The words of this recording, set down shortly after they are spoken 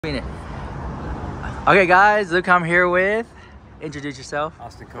Okay guys, look, I'm here with, introduce yourself.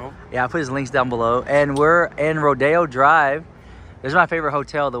 Austin Cole. Yeah, I put his links down below. And we're in Rodeo Drive. This is my favorite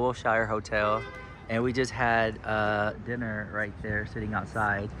hotel, the Wilshire Hotel. And we just had dinner right there, sitting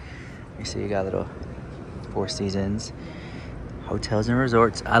outside. You see, you got little Four Seasons, hotels and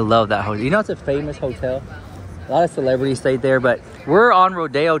resorts. I love that hotel. You know, it's a famous hotel. A lot of celebrities stayed there, but we're on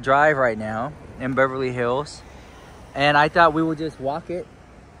Rodeo Drive right now in Beverly Hills. And I thought we would just walk it.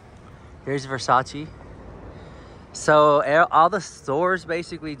 Here's Versace. So all the stores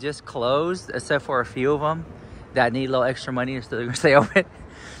basically just closed, except for a few of them that need a little extra money and still gonna stay open.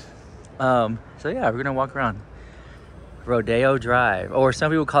 So yeah, we're gonna walk around Rodeo Drive, or some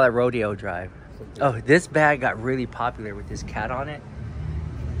people call it Rodeo Drive. Oh, this bag got really popular with this cat on it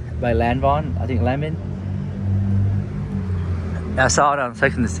by Lanvin, I think Lemon. I saw it on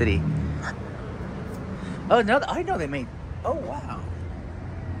Sex and the City. Oh no, I know they made. Oh wow.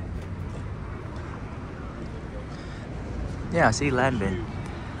 Yeah, see, Lanvin.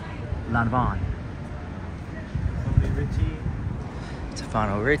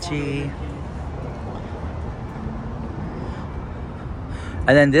 Stefano Ricci. And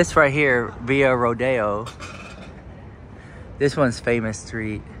then this right here, Via Rodeo. This one's famous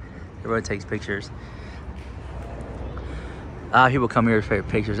street. Everyone takes pictures. People come here for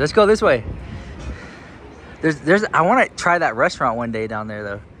pictures. Let's go this way. I want to try that restaurant one day down there,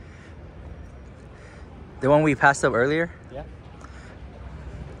 though. The one we passed up earlier? Yeah.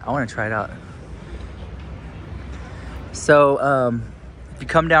 I want to try it out. So, if you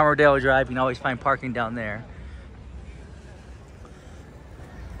come down Rodeo Drive, you can always find parking down there.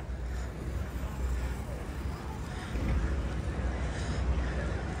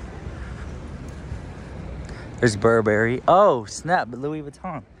 There's Burberry. Oh, snap, but Louis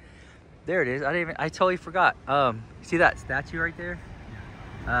Vuitton. There it is. I totally forgot. See that statue right there?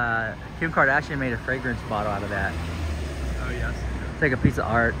 Kim Kardashian made a fragrance bottle out of that. Oh yes. It's like a piece of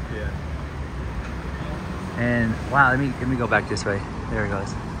art. Yeah. And wow, let me go back this way. There it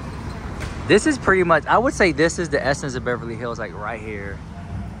goes. This is pretty much, I would say this is the essence of Beverly Hills, like right here.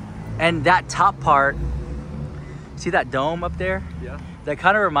 And that top part, see that dome up there? Yeah. That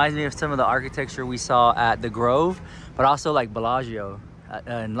kind of reminds me of some of the architecture we saw at the Grove, but also like Bellagio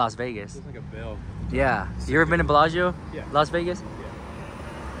in Las Vegas. It's like a bell. Yeah. You ever been to Bellagio? Yeah. Las Vegas? Yeah.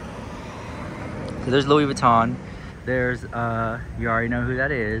 So there's Louis Vuitton. There's, you already know who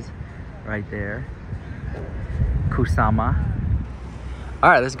that is, right there. Kusama. All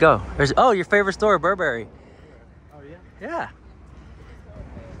right, let's go. There's, oh, your favorite store, Burberry. Oh yeah?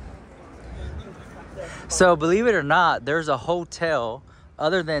 Yeah. So believe it or not, there's a hotel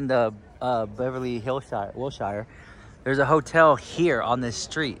other than the Beverly Hills, Wilshire. There's a hotel here on this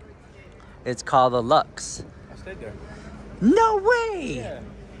street. It's called the Lux. I stayed there. No way! Yeah.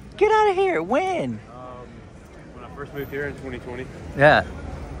 Get out of here. When? When I first moved here in 2020. Yeah.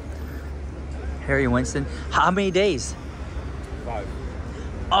 Harry Winston. How many days? 5.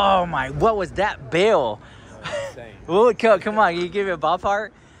 Oh my, what was that bill? Insane. Well, come on, can you give me a ballpark?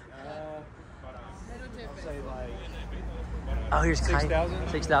 I'll say like Oh, here's 6,000.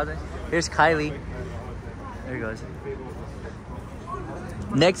 Kylie. 6,000. Here's Kylie. There he goes.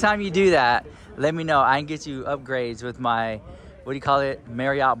 Next time you do that, let me know. I can get you upgrades with my, what do you call it?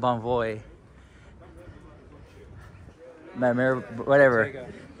 Marriott Bonvoy. Whatever.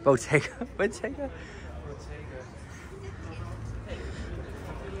 Bottega. Bottega.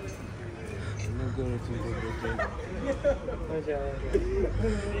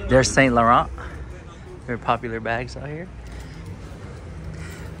 There's Saint Laurent. Very popular bags out here.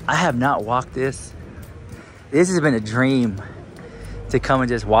 I have not walked this. This has been a dream to come and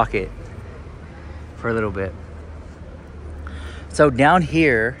just walk it for a little bit. So down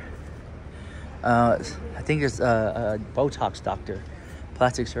here, I think there's a Botox doctor,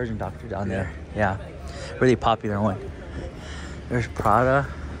 plastic surgeon doctor down there. Yeah, really popular one. There's Prada.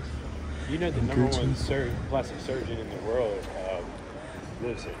 You know the number one plastic surgeon in the world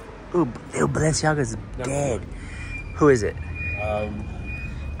lives here. Ooh, Balenciaga's dead. Who is it? I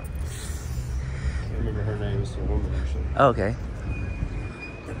can't remember her name. It's a woman actually. Oh, okay.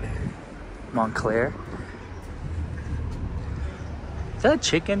 Montclair. Is that a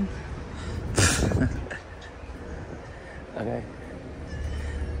chicken? Okay.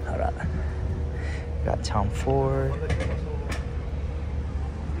 Hold on. Got Tom Ford.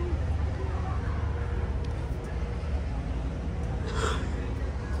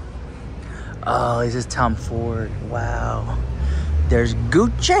 Oh, this is Tom Ford. Wow. There's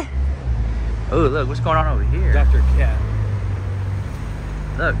Gucci. Oh, look, what's going on over here? Dr. Cat.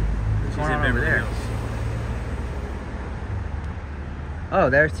 Look, what's going on over there? Oh,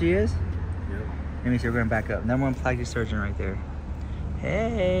 there she is? Yep. Let me see, we're going back up. #1 plastic surgeon right there.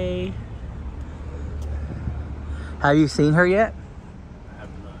 Hey. Have you seen her yet? I have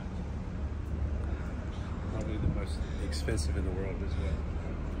not. Probably the most expensive in the world as well.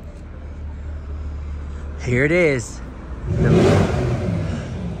 Here it is.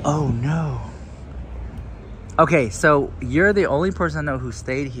 Oh no. Okay, so you're the only person I know who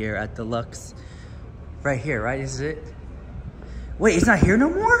stayed here at the Lux. Right here, right? This is it? Wait, it's not here no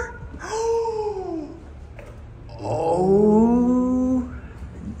more? Oh.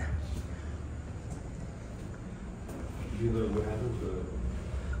 You know what happened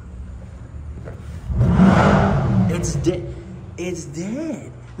to it? It's dead. It's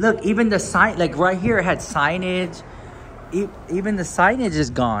dead. Look, even the sign, like right here, it had signage. Even the signage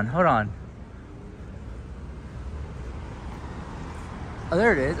is gone. Hold on. Oh,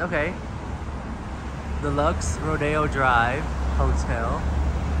 there it is. Okay. The Lux Rodeo Drive Hotel.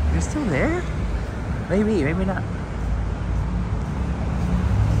 It's still there? Maybe, maybe not.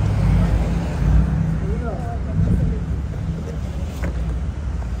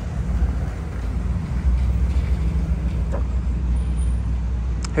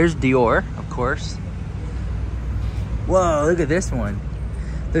 Here's Dior, of course. Whoa, look at this one.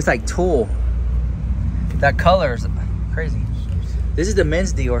 Looks like tulle. That color's crazy. This is the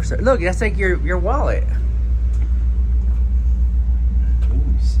men's Dior. Look, that's like your wallet.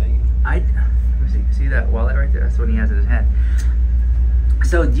 Ooh, same. Let me see that wallet right there? That's what he has in his hand.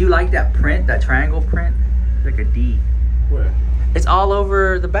 So do you like that print, that triangle print? It's like a D. Where? It's all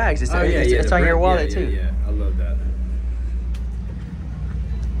over the bags. It's, it's on your wallet too. Yeah, I love that.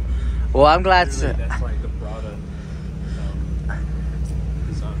 Well, I'm glad. Really, that's like the Prada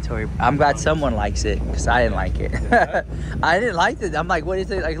design. I'm glad someone likes it because I didn't like it. I didn't like it. I'm like, what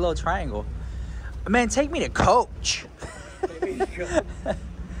is it? Like a little triangle. Man, take me to Coach.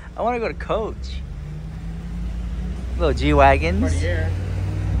 I want to go to Coach. Little G-Wagons.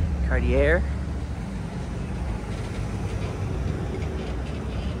 Cartier.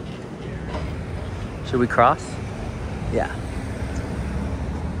 Should we cross? Yeah.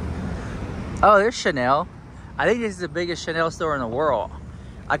 Oh, there's Chanel. I think this is the biggest Chanel store in the world.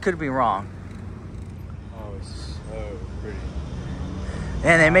 I could be wrong. Oh, it's so pretty.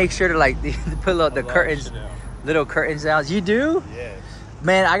 And they make sure to like put the curtains, Chanel. little curtains down. You do? Yes.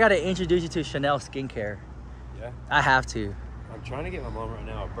 Man, I gotta introduce you to Chanel skincare. Yeah. I have to. I'm trying to get my mom right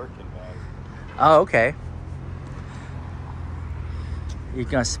now a Birkin bag. Oh, okay. You're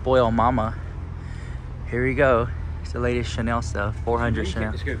gonna spoil mama. Here we go. It's the latest Chanel stuff. 400 You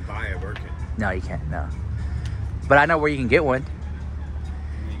Chanel. can't just go buy a Birkin. No, you can't. No. But I know where you can get one.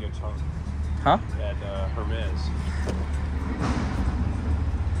 You go talk Huh? at Hermes.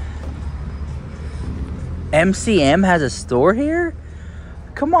 MCM has a store here?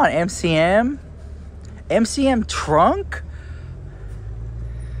 Come on, MCM. MCM trunk?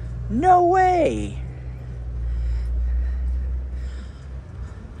 No way.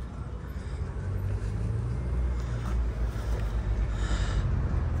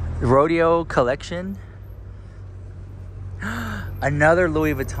 Rodeo collection. Another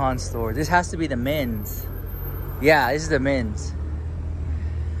Louis Vuitton store. This has to be the men's. Yeah, this is the men's.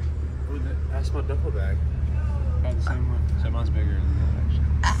 Oh, that's my duffel bag. Got the same one. So mine's bigger than that, actually.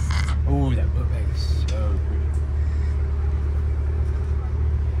 Oh, that book bag is so pretty.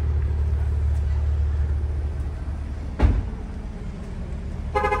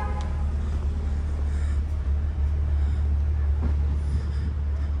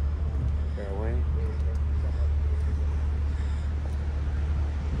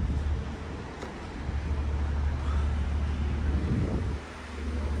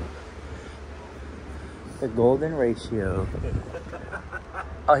 The golden ratio.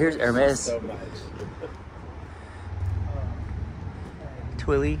 Oh, here's Hermes. So much.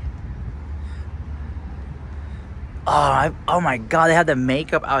 Twilly. Oh my God, they have the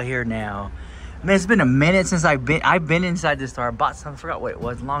makeup out here now. Man, it's been a minute since I've been inside this store. I bought some, I forgot what it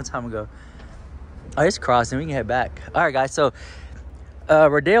was, a long time ago. Oh, it's crossing, we can head back. All right, guys, so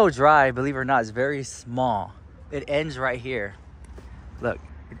Rodeo Drive, believe it or not, is very small. It ends right here. Look,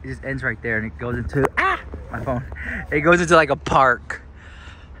 it just ends right there and it goes into, my phone. It goes into like a park.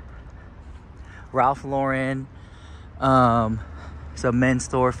 Ralph Lauren, it's a men's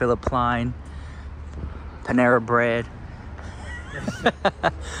store, Philip Klein, Panera Bread.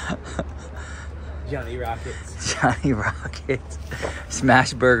 Johnny Rockets. Johnny Rockets.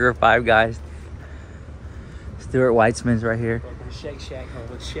 Smash Burger, Five Guys. Stuart Weitzman's right here. Welcome to Shake Shack, home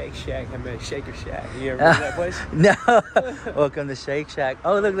with Shake Shack. I'm at Shaker Shack. You ever been to that place? No. Welcome to Shake Shack.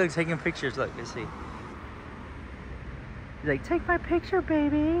 Oh, look, taking pictures. Look, let's see. He's like, take my picture,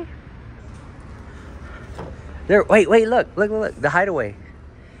 baby. There, wait, look. The hideaway.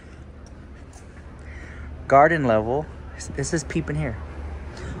 Garden level. This is peeping here.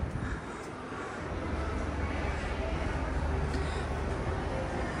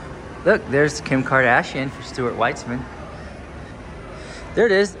 Look, there's Kim Kardashian for Stuart Weitzman. There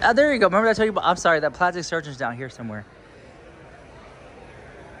it is. Oh, there you go. Remember I told you about, I'm sorry, that plastic surgeon's down here somewhere.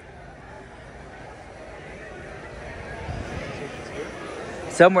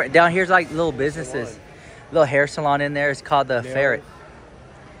 Somewhere down here's like little businesses. Little hair salon in there. It's called the Ferret.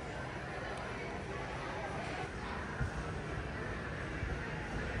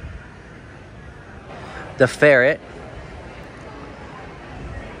 The Ferret.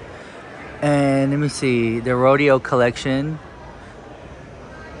 And let me see, the Rodeo collection.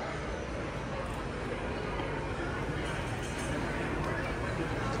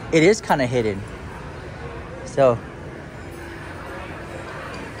 It is kind of hidden. So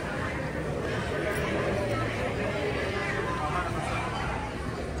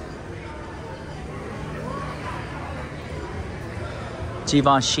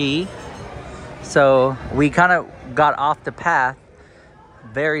Givenchy. So we kind of got off the path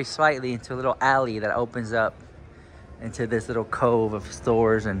very slightly into a little alley that opens up into this little cove of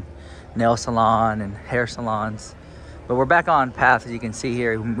stores and nail salon and hair salons. But we're back on path, as you can see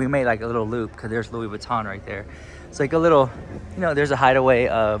here. We made like a little loop because there's Louis Vuitton right there. It's like a little, you know, there's a hideaway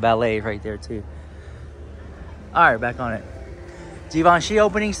ballet right there too. All right, back on it. Givenchy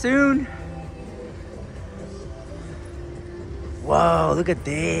opening soon. Whoa, look at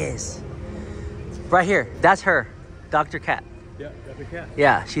this. Right here, that's her, Dr. Kat. Yeah, Dr. Kat.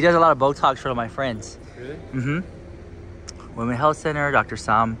 Yeah, she does a lot of Botox for my friends. Really? Mm-hmm. Women Health Center, Dr.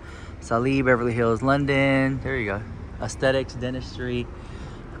 Sam Salih, Beverly Hills, London. There you go. Aesthetics, dentistry.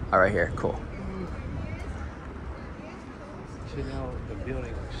 All right, here, cool. See, now the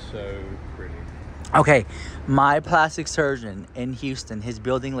building looks so pretty. Okay, my plastic surgeon in Houston, his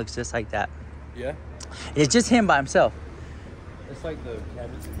building looks just like that. Yeah? It's just him by himself. It's like the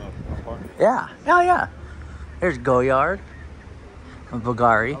cabinets in my apartment. Yeah, oh yeah. There's Goyard,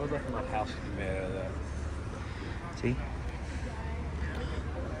 Bulgari. I would love for my house to be made out of that. See?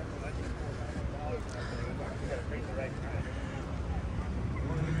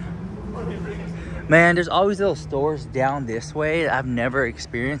 Man, there's always little stores down this way that I've never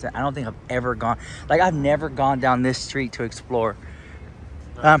experienced. I don't think I've ever gone. Like, I've never gone down this street to explore.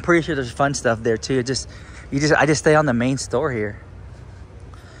 I'm pretty sure there's fun stuff there too. I just stay on the main store here.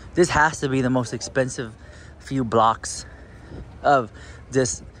 This has to be the most expensive few blocks of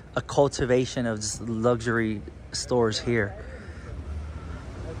just a cultivation of just luxury stores here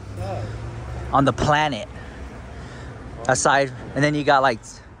on the planet. Aside, and then you got like,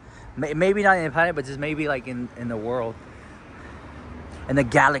 maybe not in the planet, but just maybe like in the world, in the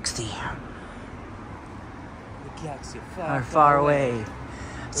galaxy. The galaxy Far away.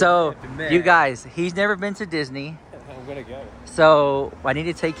 So, you guys, he's never been to Disney. I'm gonna go. So, I need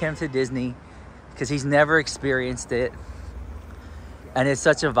to take him to Disney because he's never experienced it. And it's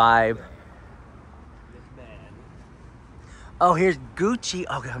such a vibe. Oh, here's Gucci.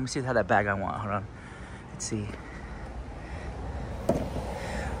 Okay, let me see how that bag I want. Hold on. Let's see.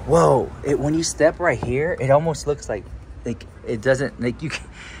 Whoa, when you step right here, it almost looks like it doesn't, like you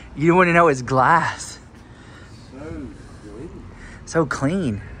don't want to know it's glass. So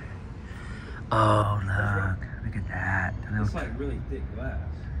clean. Oh, look at that. It's like really thick glass.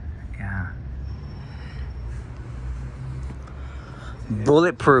 Yeah.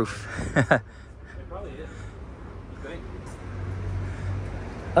 Bulletproof. It probably is. You think?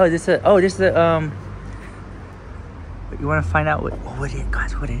 This is you want to find out what it is?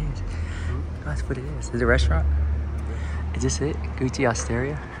 Guys, what it is? Guys, what it is? Is it a restaurant? Is this it? Gucci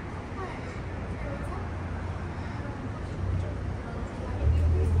Osteria?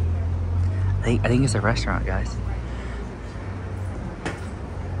 I think it's a restaurant, guys.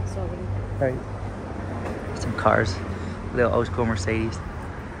 Right. Some cars. Little old school Mercedes.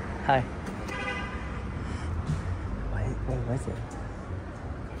 Hi. What was it?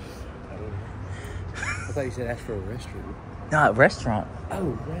 I thought you said ask for a restroom. No, a restaurant. Oh,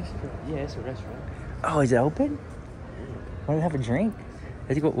 restaurant. Yeah, it's a restaurant. Oh, is it open? Want to have a drink?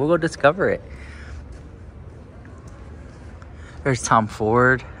 We'll go discover it. There's Tom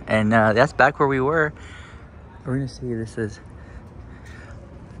Ford, and that's back where we were. We're gonna see. This is.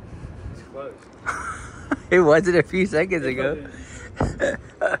 It's closed. It wasn't a few seconds ago.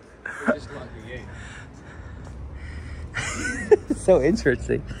 Just lock the gate. So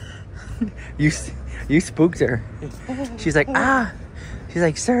interesting. You spooked her. She's like, ah. She's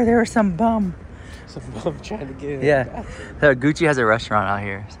like, sir, there was some bum I'm trying to get in. Yeah. Gucci has a restaurant out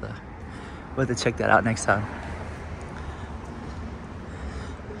here, so we'll have to check that out next time.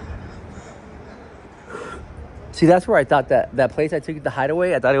 See, that's where I thought that place I took you, the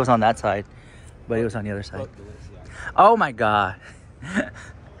Hideaway, I thought it was on that side, but it was on the other side. Oh my God. I'll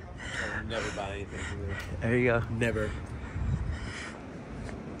never buy anything from there. There you go. Never.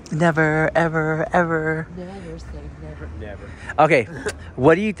 Never, ever, ever. Never say never. Never. Okay,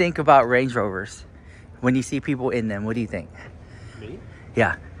 what do you think about Range Rovers? When you see people in them, what do you think? Me?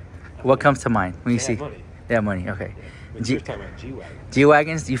 Yeah. What comes to mind when you see? Money. They have money, okay. When you're talking about G-Wagons.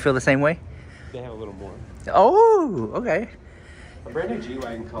 G-Wagons, do you feel the same way? They have a little more. Oh, okay. A brand new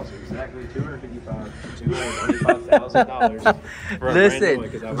G-Wagon costs exactly $295,000 for a Listen,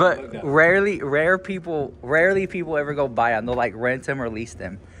 brand new one, but rarely people ever go buy them. They'll like rent them or lease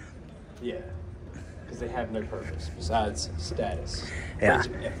them. Yeah, because they have no purpose besides status. Yeah. Which,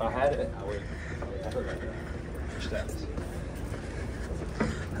 if I had it, I would have it like that for status.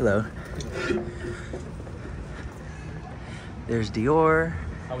 Hello. There's Dior.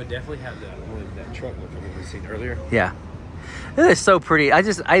 I would definitely have that truck look we seen earlier. Yeah. It is so pretty. I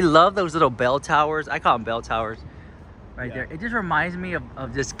love those little bell towers. I call them bell towers. Right there. It just reminds me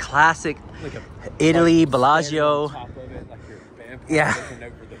of this classic Like Italy, Bellagio. Top of it, like your band Yeah. looking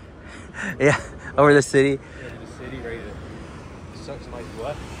over the, Yeah, over the city. the city ready to suck somebody's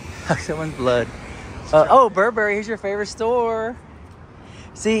blood. Someone's blood. Oh, Burberry, here's your favorite store.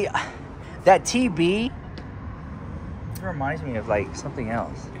 See, that TB reminds me of like something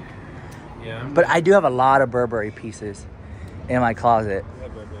else. Yeah. But I do have a lot of Burberry pieces in my closet.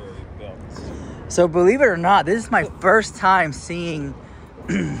 So believe it or not, this is my first time seeing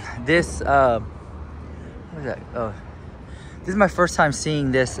this. What is that? Oh, this is my first time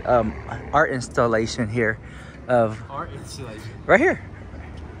seeing this art installation here. Of Art installation. right here.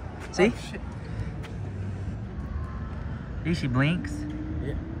 See? Oh, shit. See, she blinks.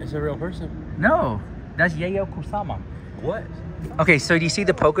 Yeah, it's a real person. No, that's Yayoi Kusama. What? Okay, so do you see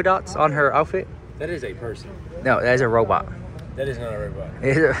the polka dots on her outfit? That is a person. No, that is a robot. That is not a robot.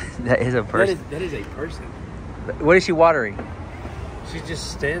 That is a person. That is a person. What is she watering? She's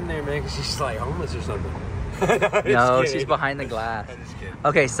just standing there, man, because she's like homeless or something. No, she's behind the glass. I'm just kidding.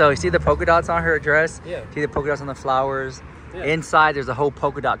 Okay, so you see the polka dots on her dress? Yeah. See the polka dots on the flowers? Yeah. Inside, there's a whole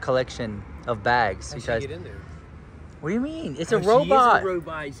polka dot collection of bags. How'd she get in there? What do you mean? It's a Oh, robot. She is a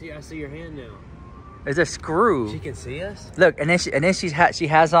robot. See, I see your hand now. There's a screw. She can see us? Look, and then she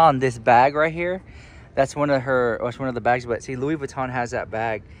has on this bag right here. That's one of the bags. But see, Louis Vuitton has that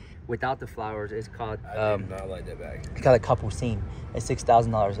bag without the flowers. It's called I did not like that bag. it's called a Capucine. It's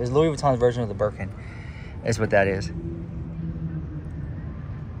 $6,000. It's Louis Vuitton's version of the Birkin. That's what that is.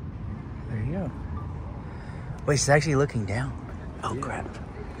 There you go. Wait, she's actually looking down. Oh, Yeah. crap.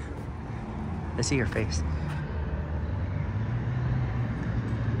 Let's see her face.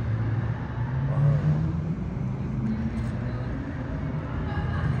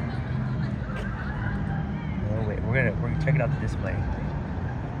 Oh, wait, we're gonna check it out the display.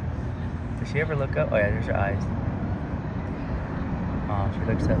 Does she ever look up? Oh yeah, there's her eyes. Oh, she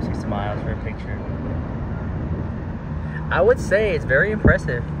looks up, she smiles for a picture. I would say it's very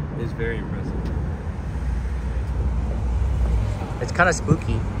impressive. It's very impressive. It's kind of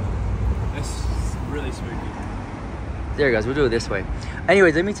spooky. That's really spooky. There it goes, we'll do it this way.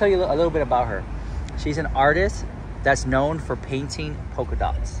 Anyways, let me tell you a little bit about her. She's an artist that's known for painting polka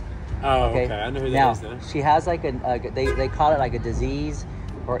dots. Oh, okay. I know who that now, is now. she has like they call it like a disease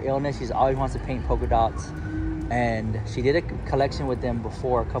or illness. She's always wants to paint polka dots. And she did a collection with them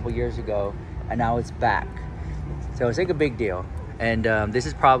before a couple years ago, and now it's back. So it's like a big deal. And this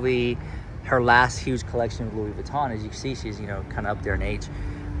is probably her last huge collection with Louis Vuitton. As you can see, she's kind of up there in age.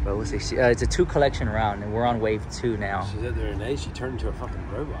 But we'll see. It's a 2 collection round, and we're on wave 2 now. She's up there in age. She turned into a fucking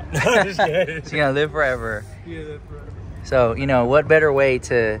robot. Just kidding. She's gonna live forever. Yeah, live forever. So what better way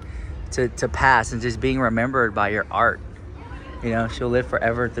to pass than just being remembered by your art? She'll live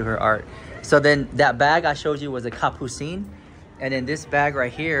forever through her art. So then that bag I showed you was a Capucine, and then this bag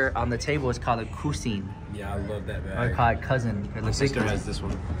right here on the table is called a Cousine. Yeah, I love that bag. I call it cousin. My sister has this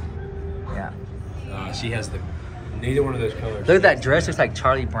one. Yeah. She has neither one of those colors. Look at that dress. Looks like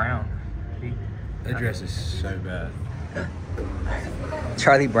Charlie Brown. That dress is so bad.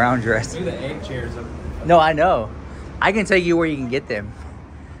 Charlie Brown dress. Look at the egg chairs. No, I know. I can tell you where you can get them.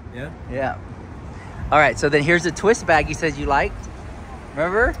 Yeah? Yeah. All right, so then here's the twist bag you said you liked.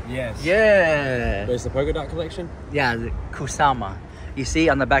 Remember? Yes. Yeah. But it's the polka dot collection? Yeah, the Kusama. You see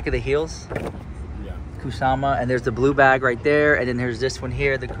on the back of the heels? Yeah. Kusama, and there's the blue bag right there, and then there's this one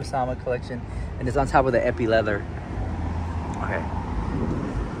here, the Kusama collection, and it's on top of the Epi leather. Okay.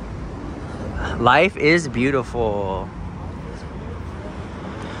 Life is beautiful.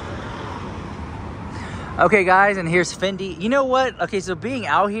 Okay guys, and here's Fendi. You know what? Okay, so being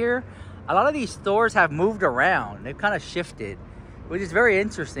out here, a lot of these stores have moved around. They've kind of shifted, which is very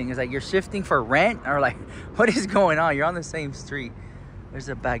interesting. It's like you're shifting for rent, or like, what is going on? You're on the same street. There's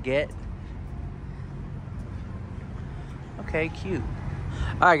a baguette. Okay, cute.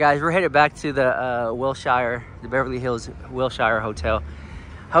 All right, guys, we're headed back to the Wilshire, the Beverly Hills Wilshire Hotel.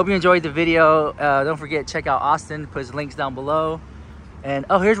 Hope you enjoyed the video. Don't forget, check out Austin. Put his links down below. And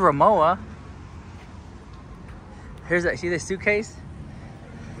oh, here's Ramoa. Here's that. See this suitcase?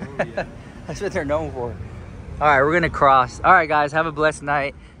 Oh, yeah. That's what they're known for. All right, we're gonna cross. All right, guys, have a blessed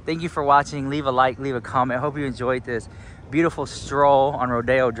night. Thank you for watching. Leave a like, leave a comment. Hope you enjoyed this beautiful stroll on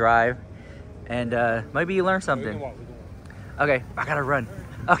Rodeo Drive, and maybe you learned something. Okay, I gotta run.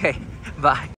 Okay, bye.